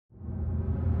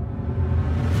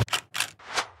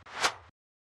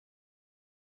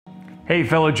Hey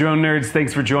fellow drone nerds,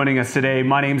 thanks for joining us today.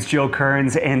 My name's Joe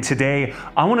Kearns, and today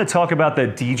I want to talk about the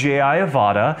DJI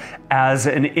Avata as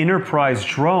an enterprise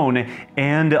drone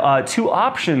and two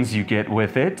options you get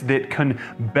with it that can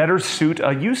better suit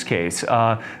a use case.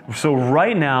 So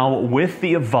right now with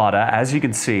the Avata, as you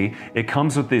can see, it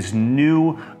comes with these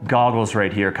new goggles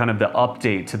right here, kind of the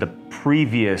update to the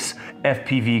previous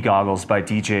FPV goggles by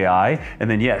DJI. And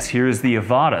then yes, here's the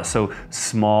Avata. So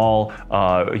small,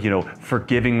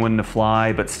 forgiving when to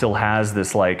fly, but still has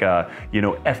this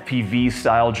FPV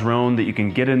style drone that you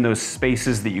can get in those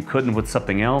spaces that you couldn't with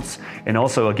something else. And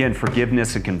also again,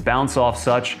 forgiveness, it can bounce off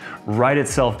such, right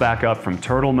itself back up from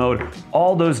turtle mode,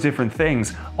 all those different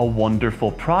things. A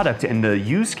wonderful product, and the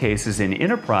use cases in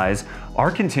enterprise are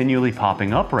continually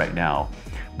popping up right now.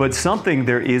 But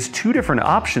there is two different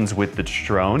options with the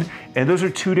drone, and those are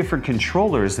two different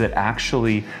controllers that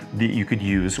you could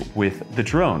use with the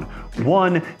drone.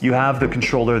 One, you have the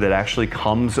controller that actually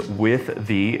comes with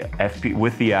the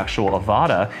actual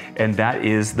Avata, and that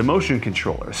is the motion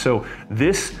controller. So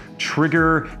this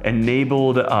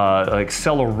trigger-enabled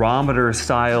accelerometer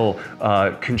style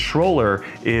controller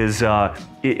is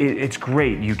it's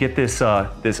great. You get this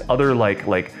other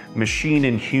like machine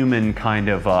and human kind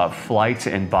of flight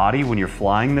and body when you're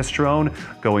flying this drone,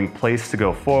 going place to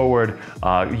go forward,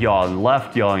 yawing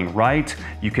left, yawing right.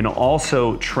 You can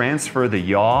also transfer the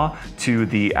yaw to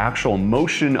the actual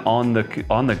motion on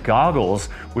the goggles,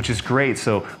 which is great.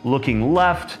 So looking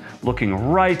left, looking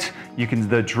right,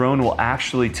 the drone will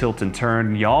actually tilt and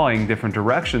turn, yawing different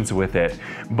directions with it.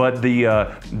 But the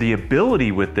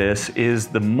ability with this is,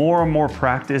 the more and more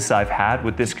practice I've had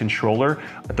with this controller,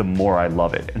 the more I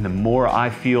love it, and the more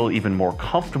I feel even more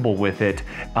comfortable with it.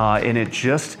 And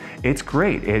it's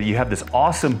great. You have this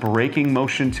awesome braking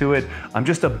motion to it. I'm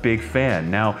just a big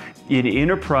fan. Now, in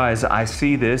enterprise, I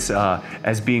see this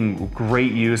as being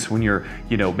great use when you're,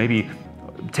 maybe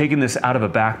taking this out of a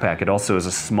backpack. It also is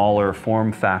a smaller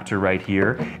form factor right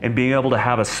here, and being able to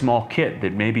have a small kit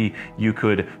that maybe you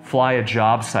could fly a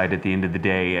job site at the end of the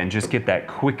day and just get that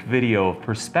quick video of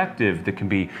perspective that can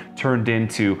be turned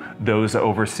into those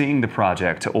overseeing the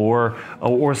project or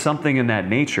something in that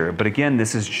nature. But again,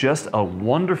 this is just a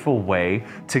wonderful way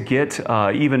to get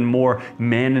even more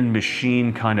man and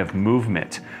machine kind of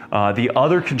movement. The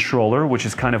other controller, which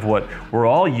is kind of what we're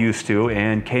all used to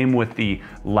and came with the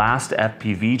last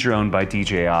FPV drone by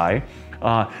DJI,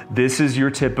 this is your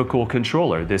typical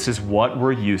controller. This is what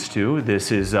we're used to.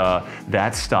 This is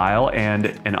that style,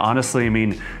 and honestly, I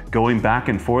mean, going back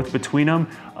and forth between them,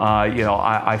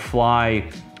 I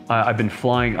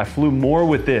flew more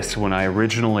with this when I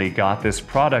originally got this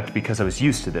product because I was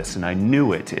used to this and I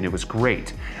knew it and it was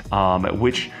great,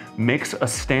 which makes a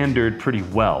standard pretty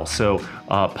well. So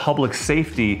public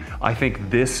safety, I think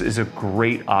this is a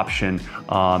great option.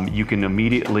 You can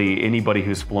immediately, anybody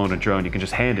who's flown a drone, you can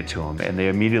just hand it to them and they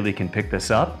immediately can pick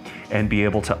this up and be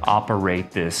able to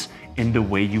operate this in the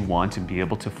way you want and be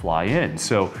able to fly in.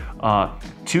 So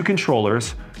two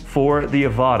controllers for the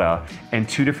Avata and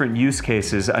two different use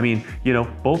cases. I mean,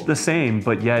 both the same,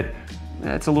 but yet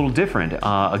it's a little different.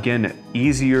 Again,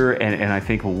 easier and I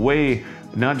think way,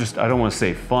 not just, I don't want to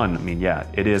say fun. I mean, yeah,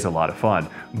 it is a lot of fun,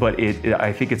 but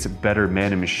I think it's a better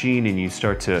man and machine, and you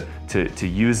start to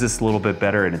use this a little bit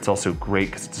better, and it's also great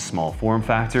because it's a small form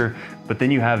factor. But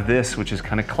then you have this, which is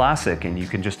kind of classic, and you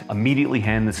can just immediately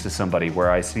hand this to somebody,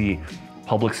 where I see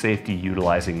public safety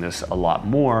utilizing this a lot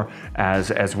more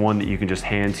as one that you can just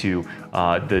hand to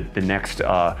the next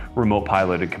remote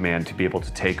piloted command to be able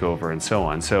to take over and so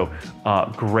on. So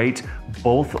great,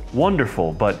 both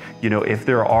wonderful. But if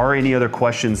there are any other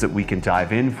questions that we can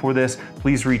dive in for this,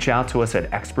 please reach out to us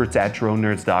at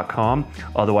experts@dronenerds.com.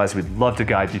 Otherwise, we'd love to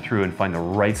guide you through and find the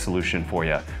right solution for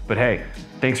you. But hey,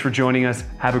 thanks for joining us.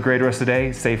 Have a great rest of the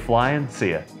day. Safe flying.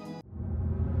 See ya.